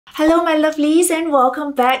Hello my lovelies and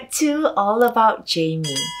welcome back to All About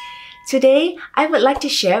Jamie. Today, I would like to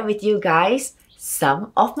share with you guys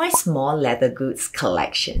some of my small leather goods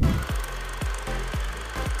collection.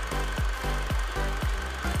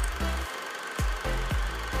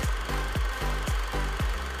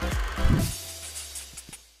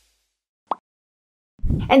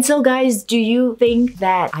 And so guys, do you think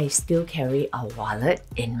that I still carry a wallet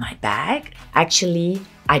in my bag? Actually,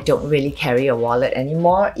 I don't really carry a wallet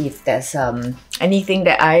anymore if there's anything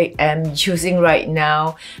that I am using right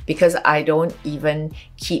now, because I don't even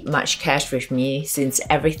keep much cash with me since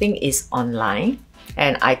everything is online.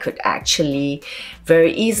 And I could actually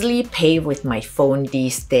very easily pay with my phone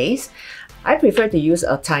these days. I prefer to use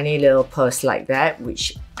a tiny little purse like that,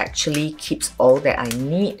 which actually keeps all that I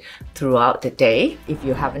need throughout the day. If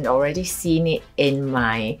you haven't already seen it in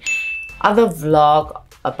my other vlog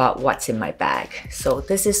about what's in my bag. So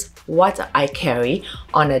this is what I carry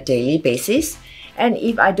on a daily basis. And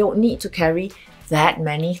if I don't need to carry that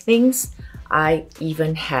many things, I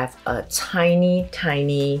even have a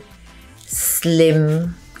tiny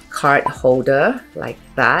slim card holder like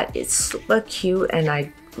that. It's super cute and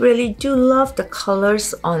I really do love the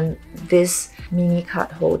colors on this mini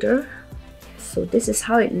card holder. So this is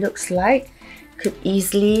how it looks like. Could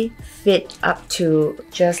easily fit up to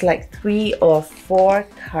just like 3 or 4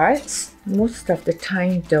 cards. Most of the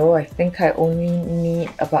time though, I think I only need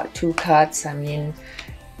about 2 cards,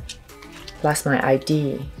 plus my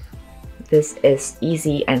ID. This is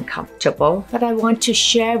easy and comfortable. But I want to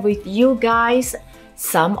share with you guys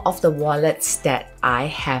some of the wallets that I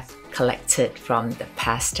have collected from the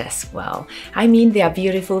past as well. They are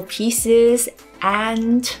beautiful pieces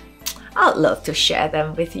and I'd love to share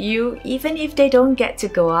them with you, even if they don't get to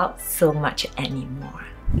go out so much anymore.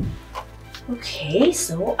 Okay,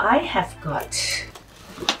 so I have got,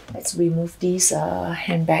 let's remove these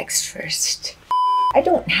handbags first. I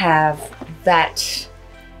don't have that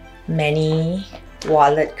many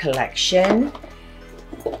wallet collection,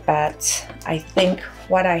 but I think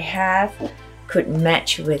what I have could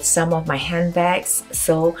match with some of my handbags,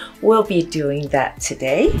 so we'll be doing that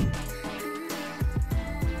today.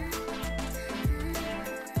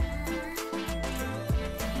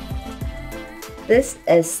 This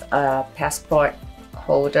is a passport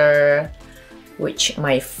holder which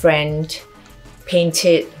my friend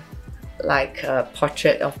painted like a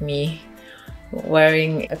portrait of me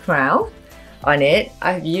wearing a crown on it.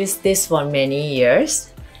 I've used this for many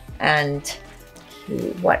years, and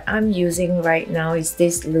what I'm using right now is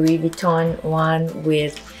this Louis Vuitton one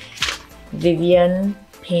with Vivienne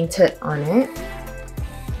painted on it.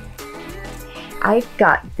 I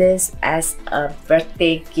got this as a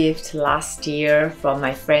birthday gift last year from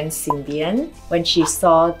my friend Symbian. When she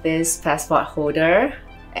saw this passport holder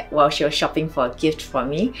while she was shopping for a gift for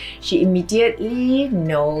me, she immediately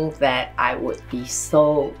knew that I would be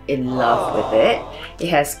so in love with it. It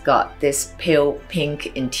has got this pale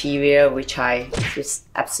pink interior, which I just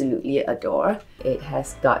absolutely adore. It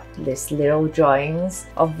has got these little drawings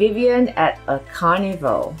of Vivienne at a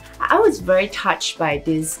carnival. I was very touched by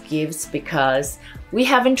these gifts because we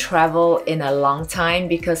haven't traveled in a long time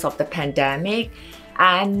because of the pandemic.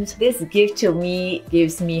 And this gift to me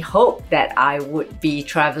gives me hope that I would be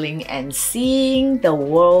traveling and seeing the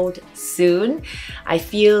world soon. I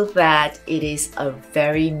feel that it is a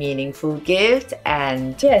very meaningful gift,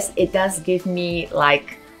 and yes, it does give me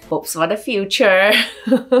like hopes for the future.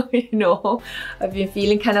 I've been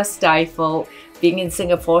feeling kind of stifled being in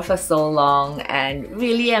Singapore for so long, and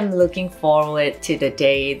really am looking forward to the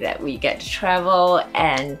day that we get to travel,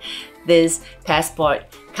 and this passport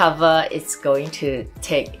cover is going to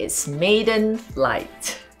take its maiden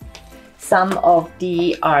flight. Some of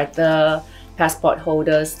the other passport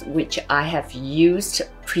holders which I have used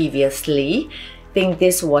previously, I think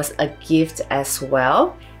this was a gift as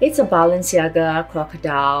well. It's a Balenciaga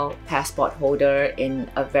crocodile passport holder in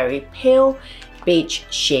a very pale beige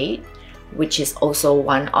shade, which is also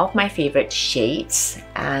one of my favorite shades,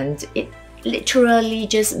 and it literally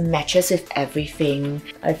just matches with everything.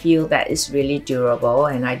 I feel that it's really durable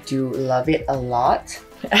and I do love it a lot.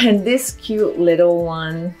 And this cute little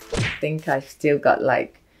one, I think I've still got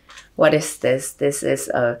like, what is this? This is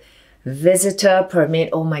a visitor permit,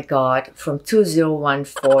 oh my god, from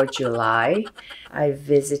 2014 July. I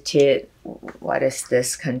visited, what is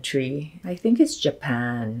this country? I think it's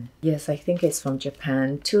Japan. Yes, I think it's from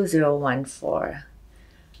Japan, 2014.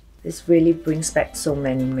 This really brings back so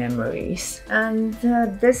many memories. And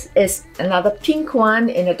this is another pink one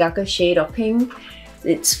in a darker shade of pink.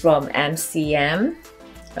 It's from MCM.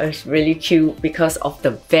 It's really cute because of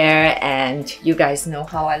the bear, and you guys know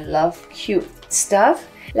how I love cute stuff.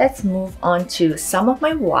 let's move on to some of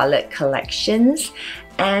my wallet collections,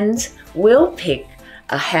 and we'll pick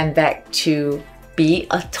a handbag to be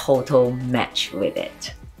a total match with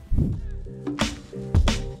it.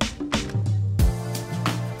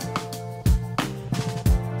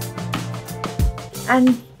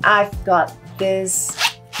 And I've got this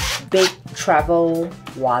big travel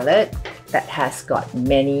wallet that has got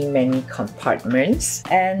many compartments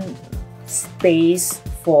and space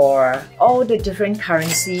for all the different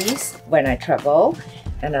currencies when I travel,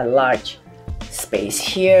 and a large space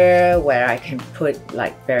here where I can put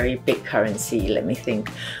like very big currency. Let me think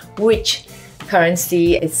which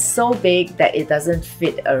currency is so big that it doesn't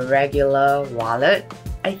fit a regular wallet.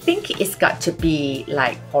 I think it's got to be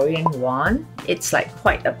like Korean won. It's like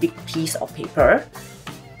quite a big piece of paper.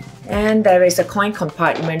 And there is a coin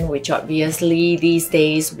compartment, which obviously these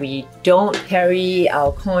days we don't carry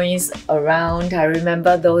our coins around. I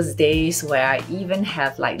remember those days where I even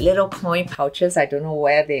have like little coin pouches. I don't know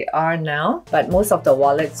where they are now, but most of the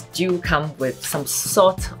wallets do come with some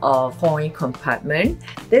sort of coin compartment.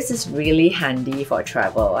 This is really handy for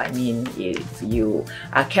travel. I mean, if you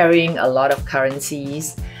are carrying a lot of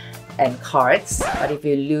currencies and cards, but if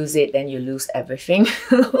you lose it, then you lose everything.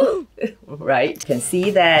 Right? You can see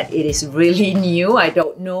that it is really new. I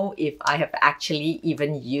don't know if I have actually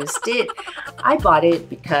even used it. I bought it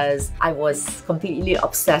because I was completely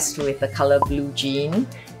obsessed with the color blue jean,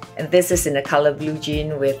 and this is in the color blue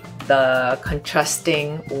jean with the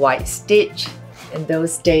contrasting white stitch. In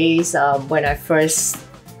those days, when I first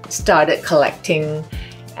started collecting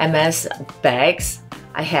Hermès bags,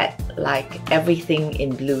 I had like everything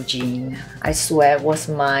in blue jean. I swear it was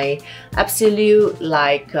my absolute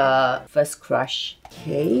first crush.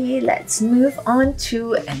 Okay, let's move on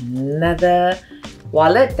to another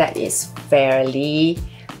wallet that is fairly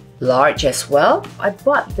large as well. I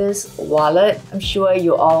bought this wallet. I'm sure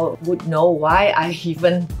you all would know why I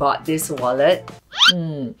even bought this wallet.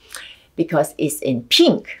 Because it's in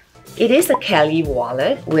pink. It is a Collier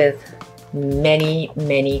wallet with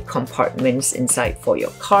many compartments inside for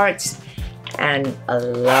your cards and a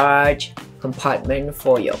large compartment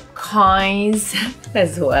for your coins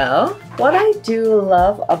as well. What I do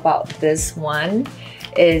love about this one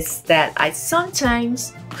is that I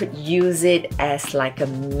sometimes could use it as like a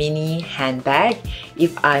mini handbag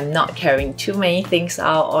if I'm not carrying too many things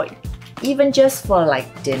out, or even just for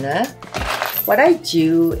like dinner. What I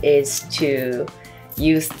do is to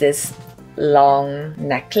use this long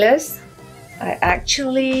necklace. I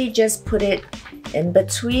actually just put it in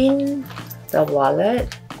between the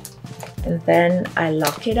wallet, and then I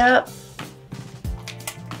lock it up,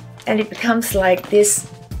 and it becomes like this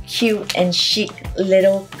cute and chic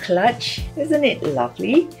little clutch. Isn't it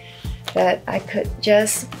lovely? That I could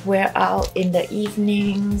just wear out in the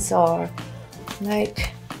evenings, or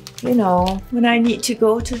like, you know, when I need to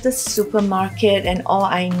go to the supermarket and all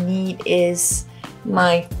I need is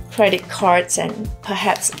my credit cards and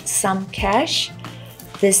perhaps some cash.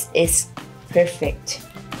 This is perfect.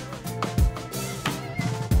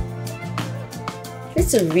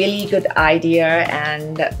 It's a really good idea,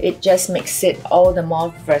 and it just makes it all the more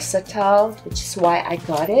versatile, which is why I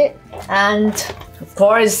got it. And of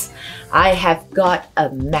course, I have got a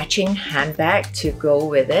matching handbag to go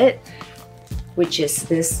with it, which is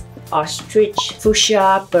this ostrich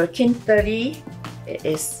fuchsia Birkin 30. It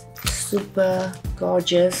is super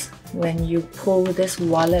gorgeous when you pull this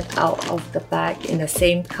wallet out of the bag in the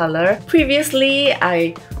same color. Previously,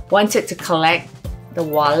 I wanted to collect the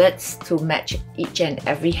wallets to match each and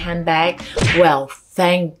every handbag. Well,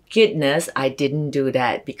 thank goodness I didn't do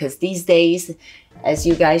that, because these days, as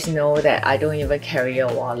you guys know, that I don't even carry a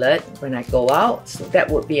wallet when I go out, so that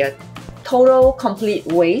would be a total complete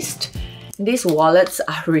waste. These wallets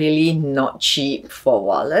are really not cheap for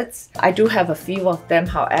wallets. I do have a few of them,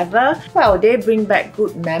 however. Well, they bring back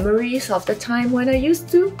good memories of the time when I used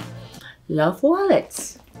to love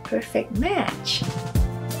wallets. Perfect match.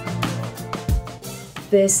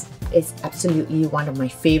 This is absolutely one of my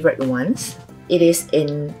favorite ones. It is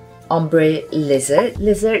in ombre lizard.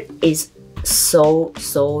 Lizard is so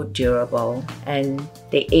durable, and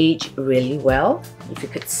they age really well. If you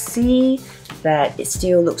could see that it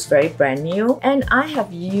still looks very brand new, and I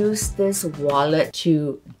have used this wallet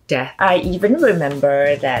to death. I even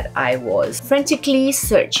remember that I was frantically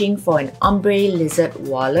searching for an ombre lizard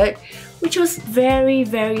wallet, which was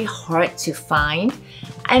very hard to find.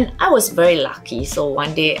 And I was very lucky. So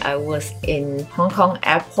one day I was in Hong Kong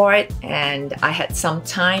airport and I had some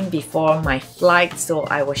time before my flight, so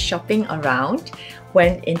I was shopping around,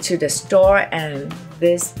 went into the store, and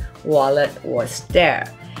this wallet was there.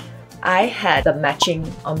 I had the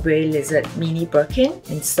matching ombre lizard mini Birkin,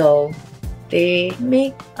 and so they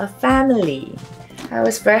make a family. I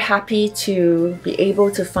was very happy to be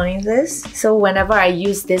able to find this. So whenever I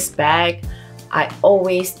use this bag, I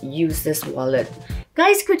always use this wallet.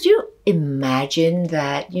 Guys, could you imagine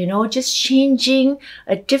that, you know, just changing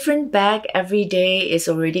a different bag every day is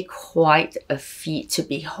already quite a feat to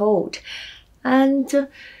behold. And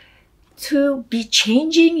to be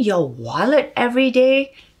changing your wallet every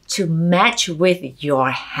day to match with your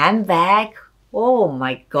handbag, oh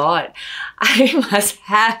my God, I must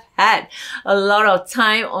have had a lot of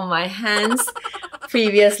time on my hands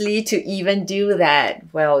previously to even do that.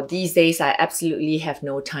 Well, these days I absolutely have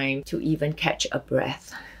no time to even catch a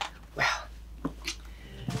breath. Wow.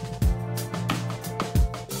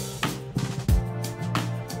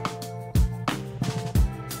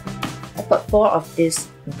 I got 4 of these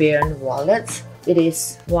Bairn wallets. It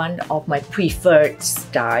is one of my preferred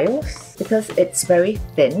styles because it's very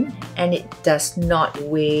thin and it does not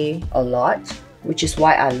weigh a lot, which is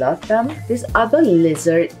why I love them. This other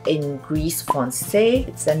lizard in Gris Foncé,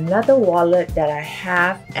 it's another wallet that I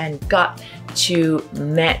have and got to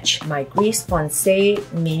match my Gris Foncé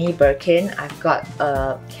mini Birkin. I've got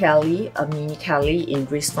a Kelly, a mini Kelly in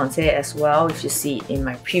Gris Foncé as well, if you see in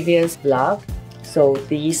my previous vlog. So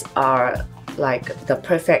these are like the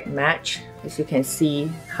perfect match. As you can see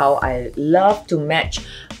how I love to match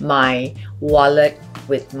my wallet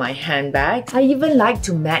with my handbag. I even like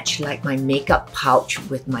to match like my makeup pouch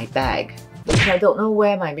with my bag, which I don't know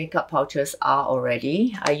where my makeup pouches are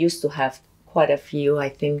already. I used to have quite a few. I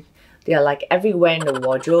think they are like everywhere in the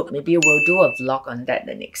wardrobe. Maybe we'll do a vlog on that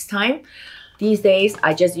the next time. These days,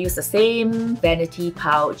 I just use the same vanity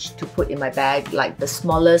pouch to put in my bag, like the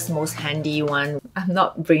smallest, most handy one. I'm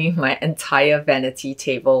not bringing my entire vanity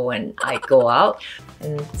table when I go out.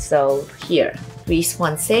 And so here, Gris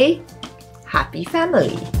Foncé, happy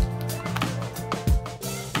family.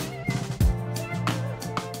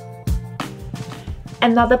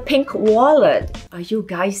 Another pink wallet. Are you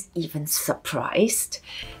guys even surprised?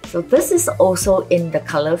 So this is also in the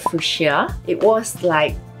color fuchsia. It was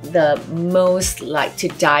like the most like to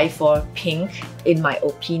die for pink in my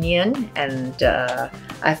opinion, and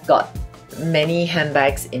I've got many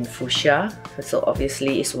handbags in fuchsia, so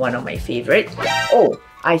obviously it's one of my favorite. Oh,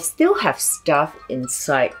 I still have stuff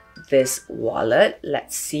inside this wallet.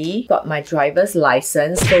 Let's see. Got my driver's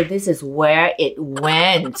license, so this is where it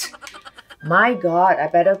went. My God, I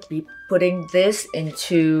better be putting this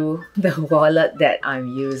into the wallet that I'm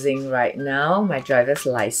using right now, my driver's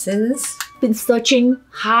license. Been searching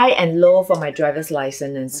high and low for my driver's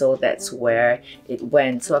license, and so that's where it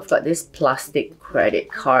went. So I've got this plastic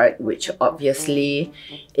credit card, which obviously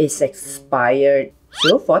is expired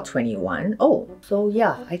 04/21. Oh, so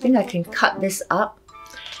yeah, I think I can cut this up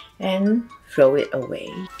and throw it away.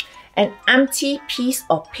 An empty piece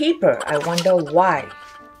of paper. I wonder why.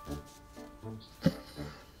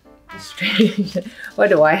 Strange. What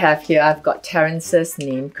do I have here? I've got Terence's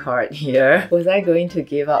name card here. Was I going to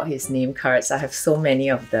give out his name cards? I have so many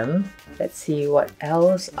of them. Let's see what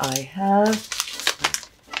else I have.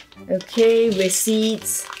 Okay,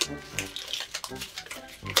 receipts.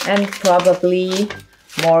 And probably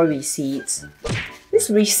more receipts. This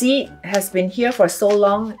receipt has been here for so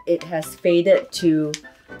long, it has faded to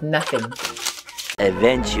nothing.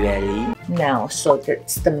 Eventually. Now, so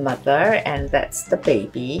that's the mother and that's the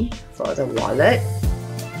baby for the wallet.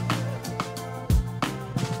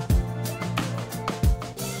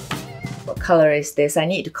 What color is this? I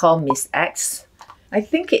need to call Miss X. I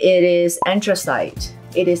think it is anthracite.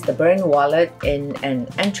 It is the Bairn wallet in an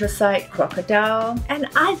anthracite crocodile. And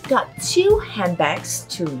I've got 2 handbags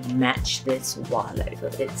to match this wallet.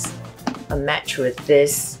 So it's a match with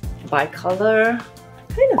this bicolor.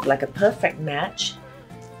 Kind of like a perfect match.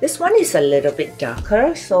 This one is a little bit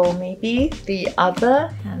darker, so maybe the other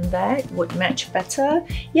handbag would match better.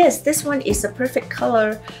 Yes, this one is a perfect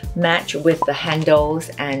color match with the handles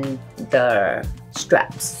and the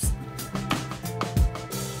straps.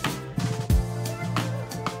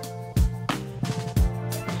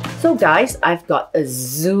 So guys, I've got a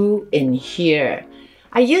zoo in here.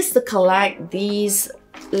 I used to collect these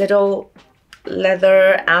little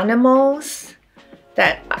leather animals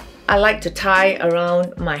that I like to tie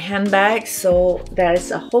around my handbag. So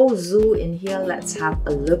there's a whole zoo in here. Let's have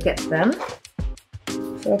a look at them.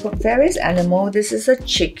 So I've got various animals. This is a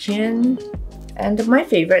chicken and my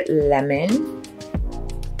favorite, lemon,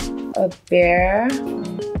 a bear.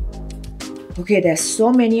 Okay, there's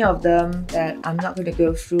so many of them that I'm not going to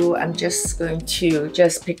go through. I'm just going to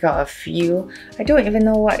pick out a few. I don't even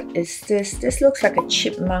know what is this. This looks like a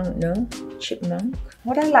chipmunk, no? Chipmunk?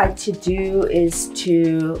 What I like to do is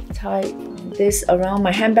to tie this around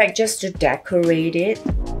my handbag just to decorate it.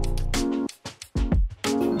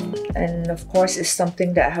 And of course, it's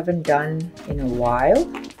something that I haven't done in a while,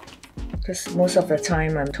 because most of the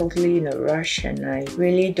time I'm totally in a rush and I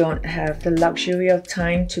really don't have the luxury of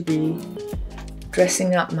time to be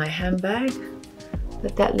dressing up my handbag.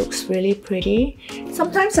 But that looks really pretty.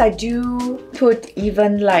 Sometimes I do put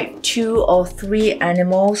even like 2 or 3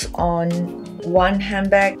 animals on one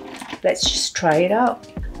handbag. Let's just try it out.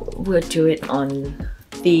 We'll do it on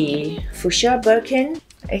the fuchsia Birkin.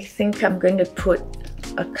 I think I'm going to put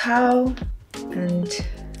a cow and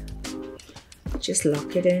just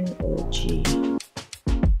lock it in. Oh gee.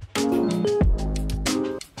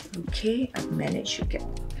 Okay, I've managed to get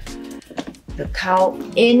the cow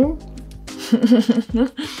in.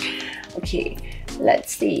 Okay,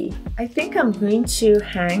 let's see. I think I'm going to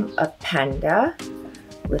hang a panda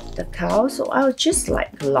with the cow, so I'll just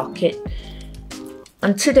like lock it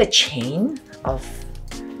onto the chain of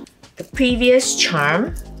the previous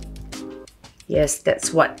charm. Yes,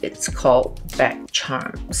 that's what it's called, bag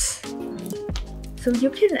charms. So you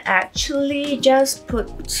can actually just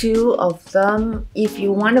put 2 of them. If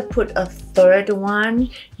you want to put a 3rd one,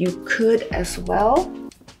 you could as well.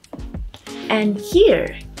 And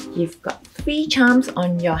here, you've got 3 charms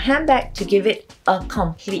on your handbag to give it a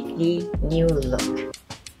completely new look.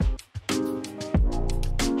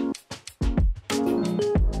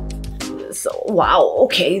 So, wow,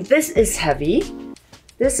 okay, this is heavy.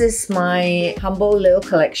 This is my humble little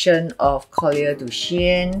collection of Collier du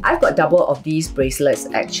Chien. I've got double of these bracelets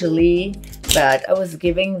actually, but I was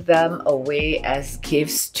giving them away as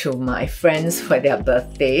gifts to my friends for their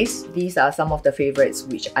birthdays. These are some of the favorites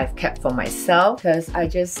which I've kept for myself because I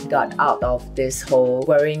just got out of this whole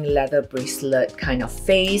wearing leather bracelet kind of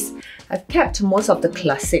phase. I've kept most of the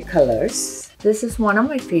classic colors. This is one of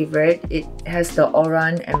my favorite. It has the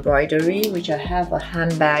Oran embroidery, which I have a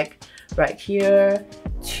handbag right here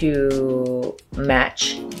to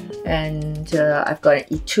match, and I've got an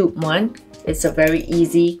etude one. It's a very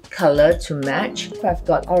easy color to match. I've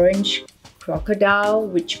got orange crocodile,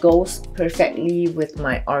 which goes perfectly with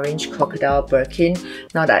my orange crocodile Birkin.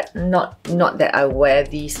 Not that I wear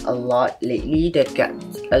these a lot lately, they get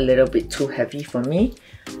a little bit too heavy for me.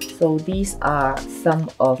 So these are some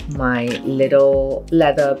of my little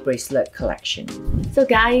leather bracelet collection. So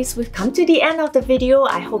guys, we've come to the end of the video.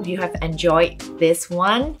 I hope you have enjoyed this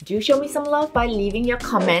one. Do show me some love by leaving your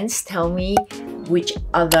comments. Tell me which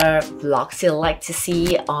other vlogs you'd like to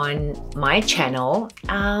see on my channel.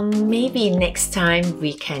 Maybe next time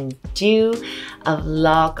we can do a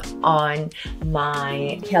vlog on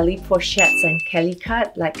my Kelly pochettes and Kelly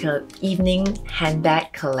cut, like an evening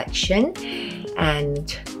handbag collection,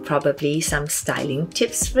 and probably some styling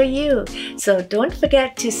tips for you. So don't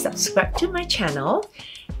forget to subscribe to my channel,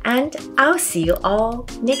 and I'll see you all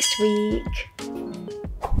next week.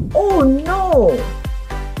 Oh no!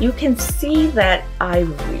 You can see that I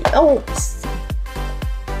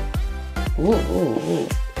ooh.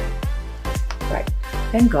 Right.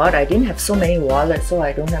 Thank God I didn't have so many wallets, so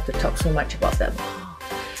I don't have to talk so much about them.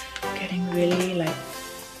 Getting really like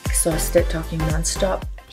exhausted talking non-stop.